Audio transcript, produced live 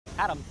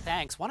Adam,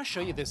 thanks. Want to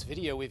show you this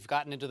video we've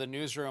gotten into the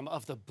newsroom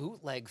of the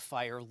Bootleg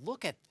Fire.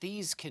 Look at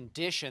these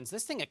conditions.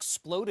 This thing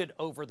exploded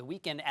over the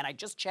weekend, and I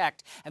just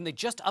checked, and they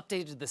just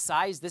updated the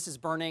size. This is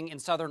burning in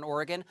southern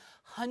Oregon,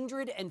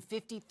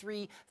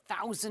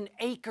 153,000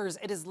 acres.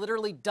 It has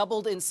literally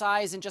doubled in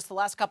size in just the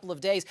last couple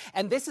of days,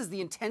 and this is the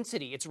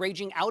intensity. It's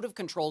raging out of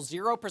control,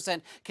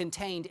 0%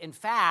 contained. In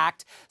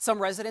fact, some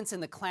residents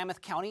in the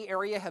Klamath County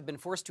area have been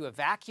forced to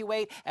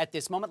evacuate at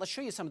this moment. Let's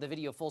show you some of the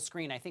video full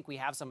screen. I think we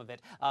have some of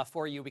it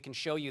for you. We can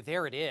show you.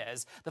 There it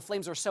is. The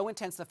flames are so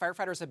intense, the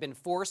firefighters have been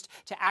forced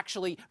to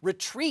actually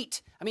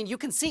retreat. I mean, you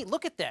can see,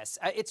 look at this.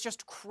 It's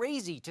just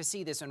crazy to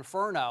see this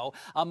inferno.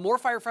 More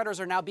firefighters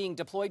are now being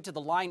deployed to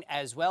the line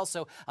as well.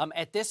 So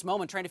at this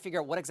moment, trying to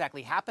figure out what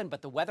exactly happened,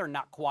 but the weather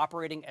not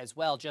cooperating as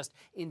well. Just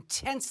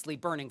intensely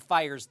burning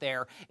fires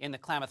there in the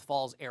Klamath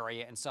Falls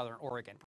area in southern Oregon.